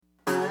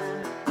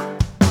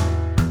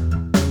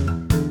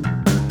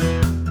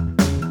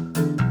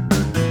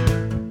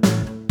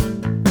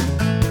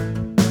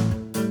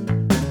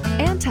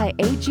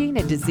Aging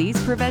and Disease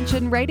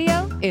Prevention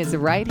Radio is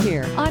right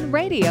here on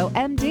Radio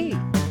MD.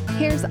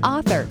 Here's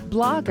author,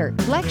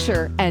 blogger,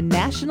 lecturer, and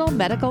national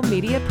medical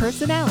media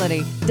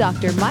personality,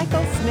 Dr.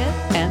 Michael Smith,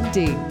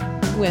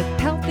 MD, with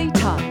Healthy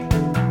Talk.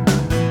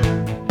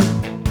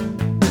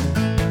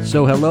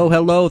 So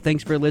hello.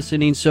 Thanks for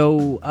listening.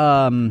 So,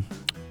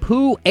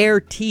 Pu-Erh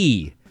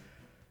Tea.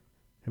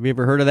 Have you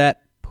ever heard of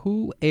that?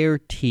 Pu-Erh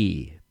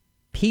Tea.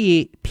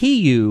 P-U-E-R-H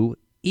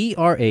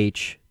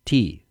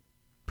Tea.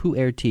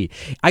 Pu-Erh Tea.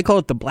 I call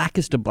it the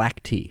blackest of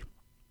black tea.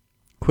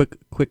 Quick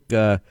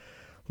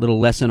little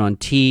lesson on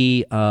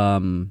tea.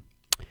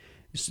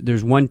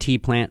 There's one tea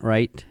plant,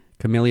 right?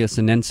 Camellia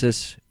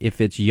sinensis.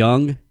 If it's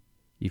young,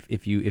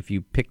 if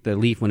you pick the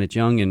leaf when it's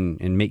young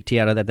and make tea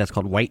out of that, that's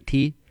called white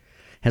tea.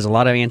 Has a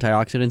lot of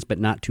antioxidants, but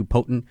not too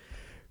potent.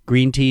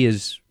 Green tea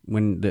is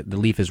when the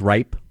leaf is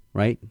ripe,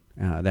 right?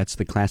 That's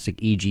the classic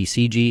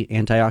EGCG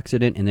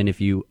antioxidant. And then if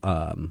you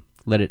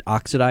let it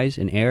oxidize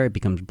in air, it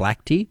becomes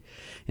black tea.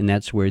 And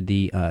that's where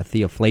the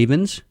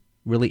theoflavins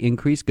really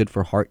increase, good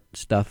for heart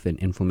stuff and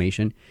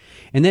inflammation.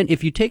 And then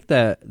if you take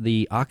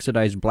the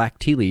oxidized black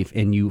tea leaf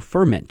and you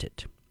ferment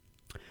it,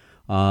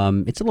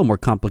 it's a little more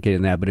complicated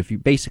than that, but if you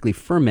basically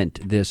ferment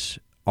this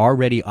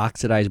already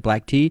oxidized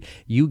black tea,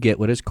 you get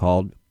what is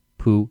called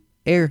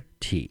Pu-Erh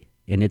Tea,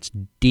 and it's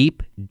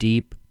deep,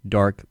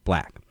 dark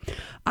black.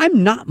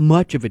 I'm not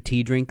much of a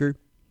tea drinker.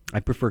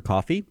 I prefer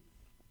coffee.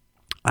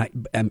 I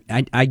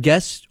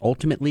guess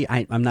ultimately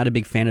I'm not a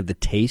big fan of the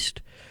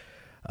taste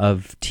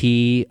of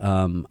tea.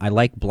 I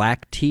like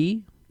black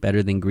tea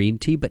better than green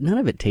tea, but none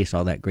of it tastes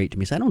all that great to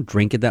me. So I don't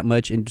drink it that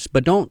much.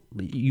 But don't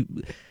you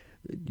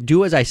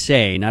do as I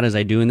say, not as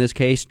I do in this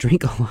case.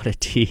 Drink a lot of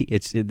tea.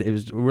 It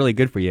was really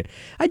good for you.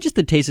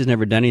 The taste has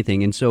never done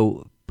anything, and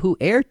so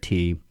Pu-Erh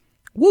Tea.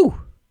 Woo!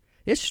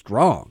 It's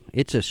strong.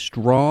 It's a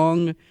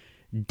strong,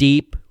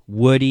 deep,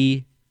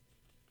 woody,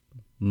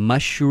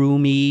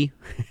 mushroomy,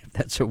 if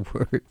that's a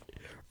word,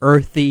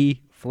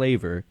 earthy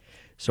flavor.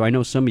 So I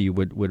know some of you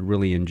would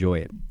really enjoy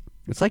it.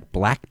 It's like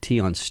black tea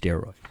on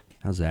steroids.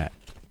 How's that?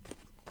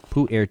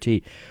 Pu-Erh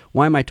Tea.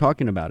 Why am I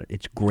talking about it?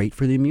 It's great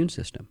for the immune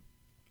system.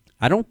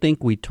 I don't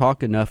think we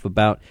talk enough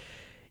about,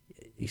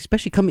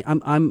 especially coming.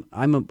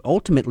 I'm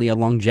ultimately a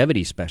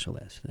longevity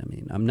specialist. I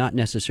mean, I'm not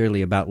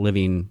necessarily about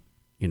living,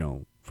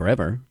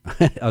 forever.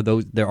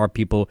 Although there are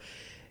people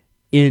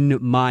in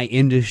my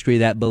industry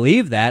that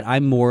believe that.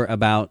 I'm more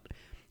about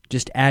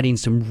just adding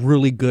some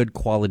really good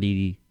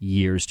quality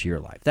years to your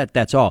life.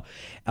 That's all.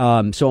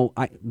 So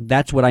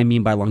that's what I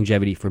mean by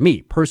longevity for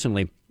me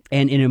personally.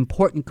 And an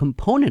important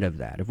component of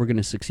that, if we're going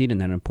to succeed in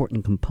that,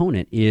 important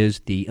component is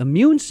the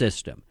immune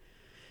system.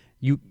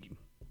 You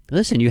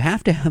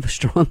have to have a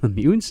strong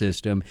immune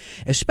system,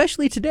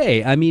 especially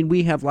today. I mean,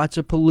 we have lots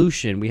of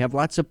pollution. We have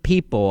lots of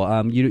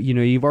people.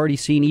 You've already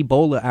seen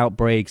Ebola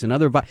outbreaks and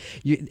other.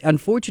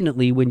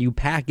 Unfortunately, when you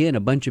pack in a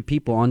bunch of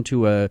people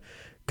onto a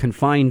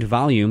confined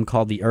volume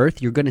called the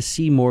Earth, you're going to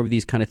see more of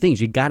these kind of things.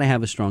 You got to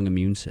have a strong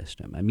immune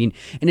system. I mean,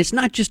 and it's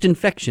not just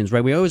infections,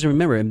 right? We always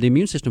remember the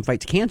immune system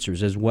fights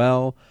cancers as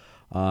well.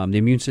 The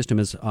immune system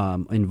is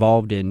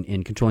involved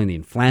in controlling the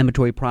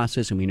inflammatory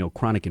process, and we know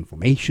chronic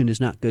inflammation is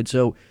not good.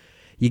 So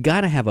you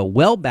got to have a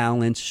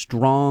well-balanced,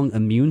 strong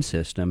immune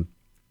system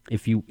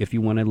if you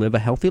want to live a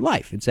healthy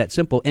life. It's that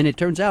simple. And it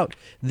turns out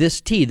this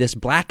tea, this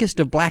blackest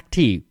of black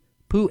tea,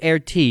 Pu-Erh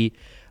Tea,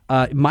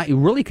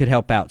 really could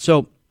help out.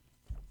 So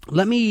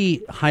let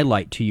me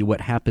highlight to you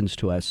what happens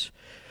to us,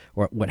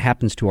 or what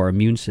happens to our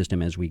immune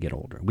system as we get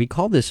older. We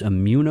call this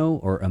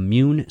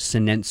immune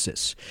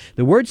sinensis.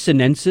 The word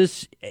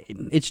sinensis,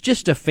 it's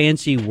just a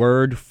fancy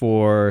word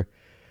for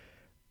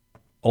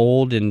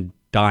old and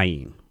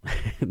dying.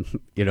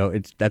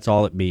 That's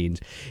all it means.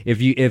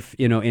 If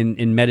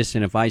in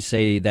medicine, if I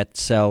say that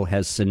cell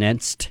has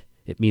senesced,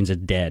 it means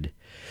it's dead.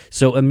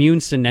 So immune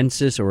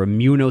sinensis or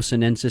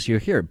immunosinensis, you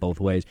hear it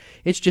both ways.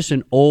 It's just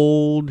an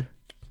old,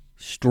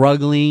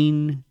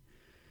 struggling,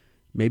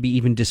 maybe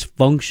even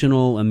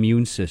dysfunctional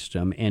immune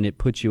system, and it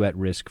puts you at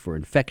risk for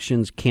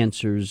infections,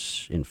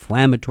 cancers,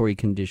 inflammatory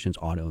conditions,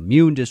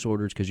 autoimmune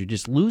disorders, because you're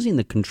just losing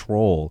the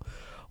control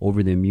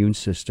over the immune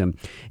system.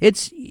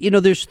 It's,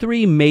 there's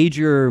three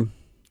major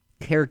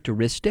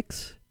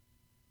characteristics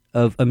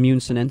of immune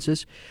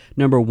sinensis.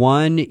 Number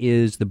one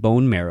is the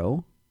bone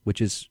marrow, which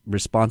is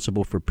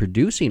responsible for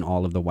producing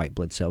all of the white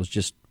blood cells.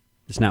 Just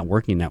it's not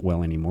working that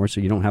well anymore,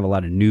 so you don't have a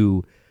lot of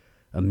new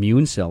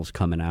immune cells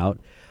coming out.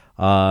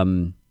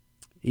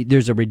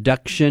 There's a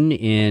reduction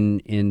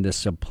in the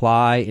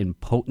supply and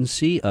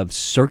potency of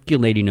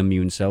circulating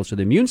immune cells. So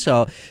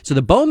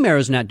the bone marrow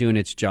is not doing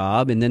its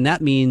job, and then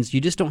that means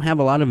you just don't have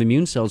a lot of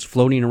immune cells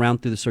floating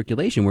around through the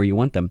circulation where you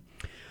want them.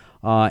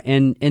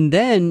 And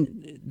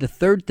then the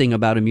third thing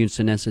about immune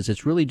senescence,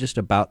 it's really just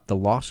about the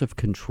loss of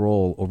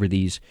control over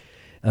these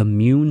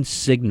immune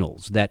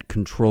signals that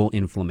control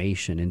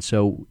inflammation. And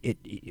so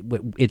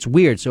it's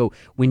weird. So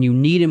when you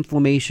need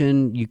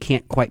inflammation, you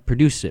can't quite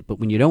produce it. But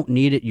when you don't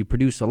need it, you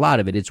produce a lot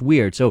of it. It's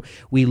weird. So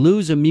we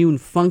lose immune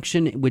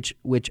function, which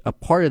a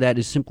part of that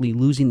is simply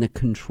losing the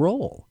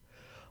control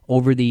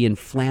over the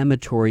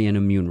inflammatory and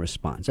immune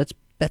response.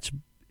 That's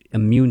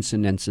immune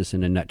senescence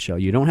in a nutshell.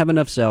 You don't have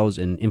enough cells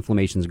and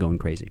inflammation's going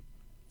crazy.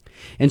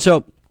 And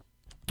so,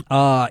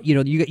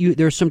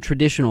 there's some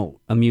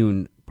traditional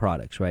immune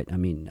products, right? I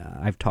mean,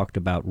 I've talked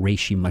about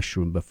reishi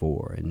mushroom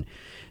before, and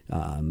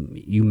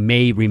you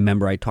may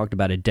remember I talked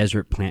about a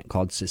desert plant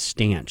called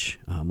sustanche,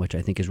 which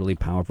I think is really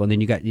powerful. And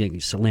then you got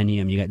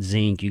selenium, you got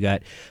zinc, you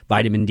got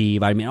vitamin D,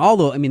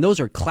 those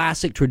are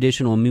classic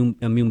traditional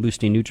immune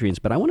boosting nutrients.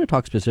 But I want to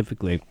talk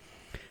specifically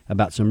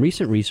about some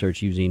recent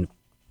research using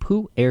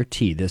Pu-Erh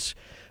Tea, this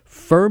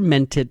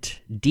fermented,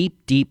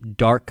 deep,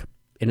 dark,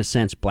 in a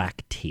sense,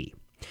 black tea.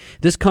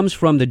 This comes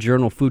from the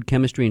journal Food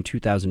Chemistry in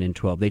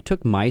 2012. They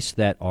took mice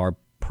that are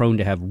prone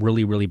to have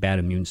really, really bad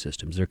immune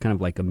systems. They're kind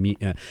of like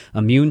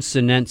immune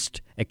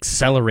senesced,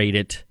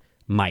 accelerated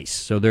mice.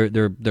 So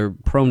they're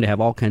prone to have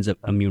all kinds of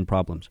immune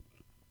problems.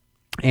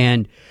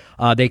 And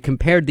they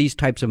compared these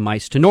types of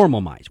mice to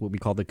normal mice, what we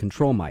call the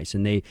control mice.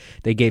 And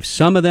they gave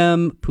some of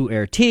them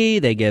Pu-Erh Tea,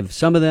 they gave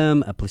some of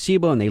them a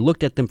placebo, and they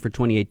looked at them for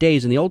 28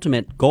 days. And the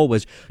ultimate goal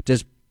was,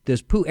 does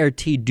Pu-Erh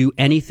Tea do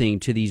anything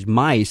to these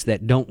mice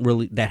that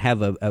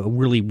have a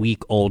really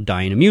weak, old,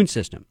 dying immune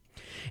system?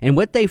 And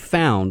what they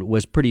found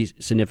was pretty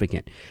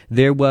significant.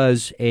 There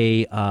was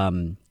a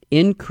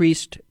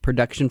increased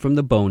production from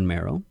the bone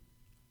marrow.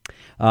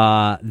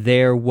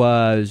 There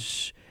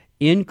was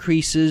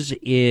increases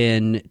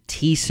in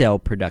T cell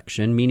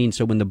production, meaning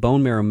so when the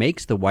bone marrow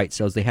makes the white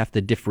cells, they have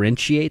to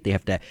differentiate, they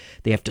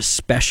have to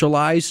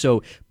specialize.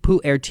 So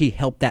Pu-Erh Tea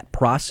helped that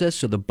process.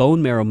 So the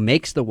bone marrow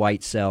makes the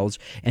white cells,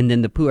 and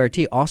then the Pu-Erh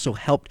Tea also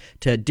helped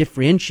to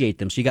differentiate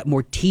them. So you got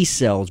more T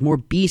cells, more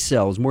B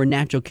cells, more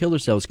natural killer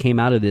cells came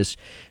out of this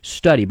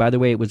study. By the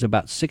way, it was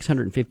about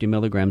 650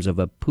 milligrams of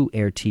a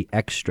Pu-Erh Tea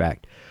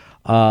extract.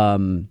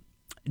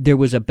 There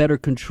was a better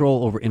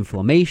control over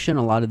inflammation.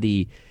 A lot of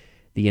the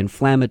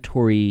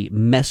inflammatory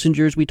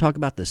messengers we talk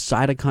about, the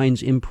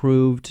cytokines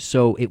improved.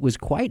 So it was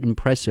quite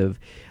impressive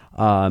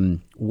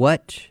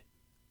what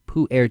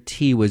Pu-Erh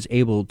Tea was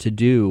able to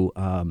do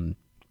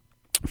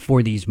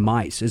for these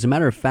mice. As a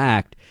matter of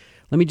fact,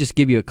 let me just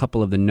give you a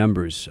couple of the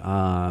numbers.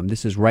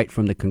 This is right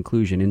from the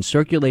conclusion. In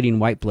circulating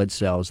white blood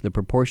cells, the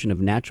proportion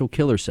of natural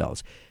killer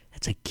cells,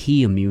 that's a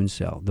key immune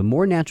cell. The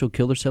more natural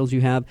killer cells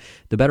you have,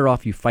 the better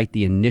off you fight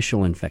the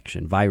initial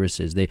infection,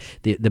 viruses. The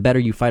better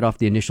you fight off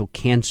the initial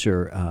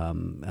cancer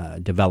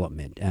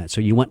development. So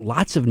you want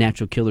lots of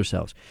natural killer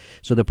cells.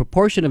 So the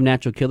proportion of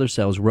natural killer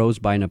cells rose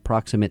by an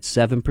approximate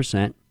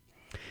 7%.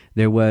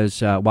 There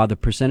was, while the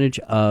percentage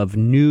of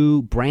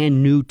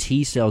brand new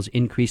T cells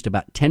increased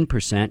about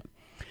 10%,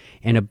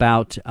 and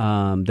about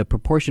the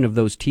proportion of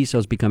those T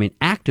cells becoming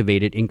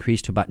activated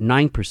increased to about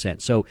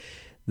 9%. So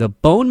the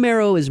bone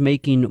marrow is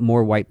making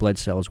more white blood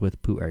cells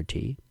with Pu-Erh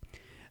Tea.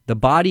 The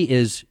body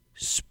is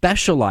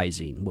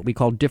specializing, what we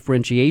call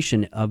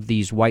differentiation of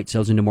these white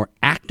cells into more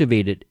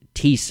activated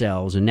T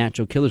cells and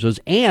natural killer cells,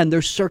 and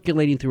they're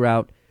circulating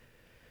throughout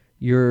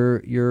your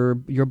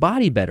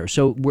body better.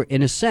 So we're,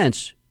 in a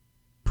sense,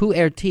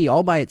 Pu-Erh Tea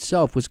all by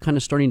itself was kind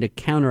of starting to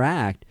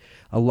counteract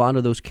a lot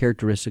of those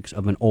characteristics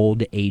of an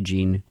old,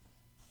 aging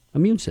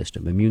immune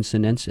system, immune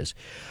senescence.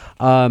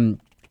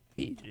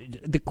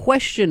 The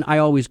question I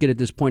always get at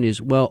this point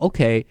is, well,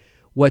 okay,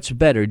 what's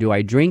better? Do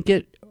I drink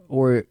it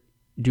or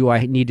do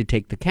I need to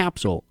take the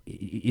capsule?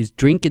 Is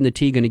drinking the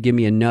tea going to give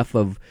me enough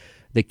of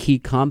the key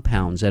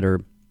compounds that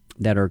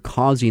are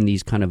causing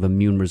these kind of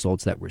immune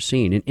results that we're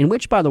seeing? In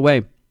which, by the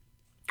way,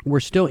 we're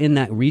still in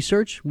that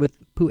research with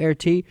Pu-Erh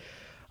Tea.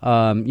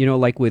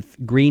 Like with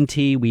green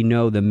tea, we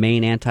know the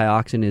main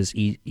antioxidant is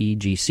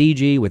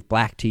EGCG. With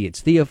black tea,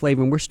 it's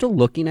theaflavin. We're still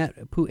looking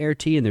at Pu-Erh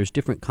Tea, and there's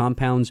different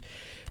compounds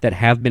that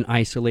have been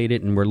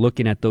isolated, and we're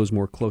looking at those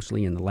more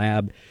closely in the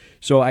lab.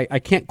 So I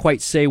can't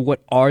quite say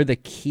what are the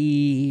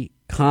key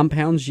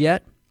compounds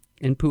yet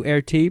in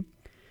Pu-Erh Tea.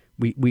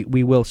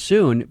 We will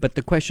soon, but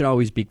the question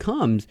always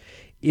becomes,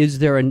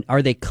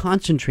 are they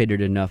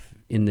concentrated enough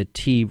in the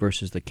tea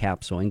versus the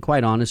capsule? And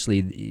quite honestly,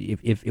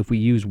 if we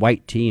use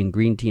white tea and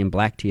green tea and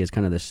black tea as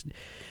kind of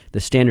the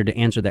standard to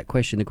answer that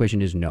question, the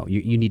question is no.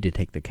 You need to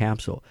take the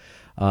capsule.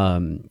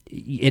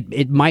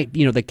 It might,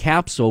 the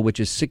capsule, which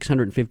is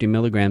 650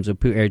 milligrams of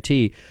Pu-Erh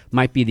Tea,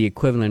 might be the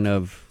equivalent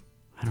of,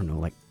 I don't know,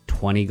 like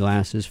 20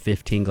 glasses,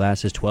 15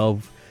 glasses,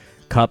 12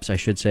 cups, I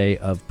should say,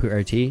 of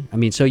Pu-Erh Tea. I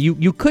mean, so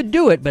you could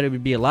do it, but it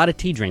would be a lot of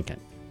tea drinking.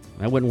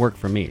 That wouldn't work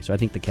for me, so I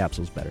think the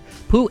capsule's better.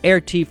 Pu-Erh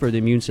Tea for the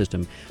immune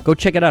system. Go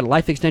check it out at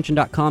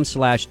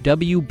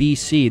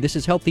lifeextension.com/WBC. This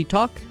is Healthy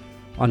Talk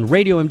on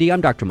Radio MD.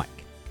 I'm Dr. Mike.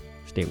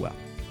 Stay well.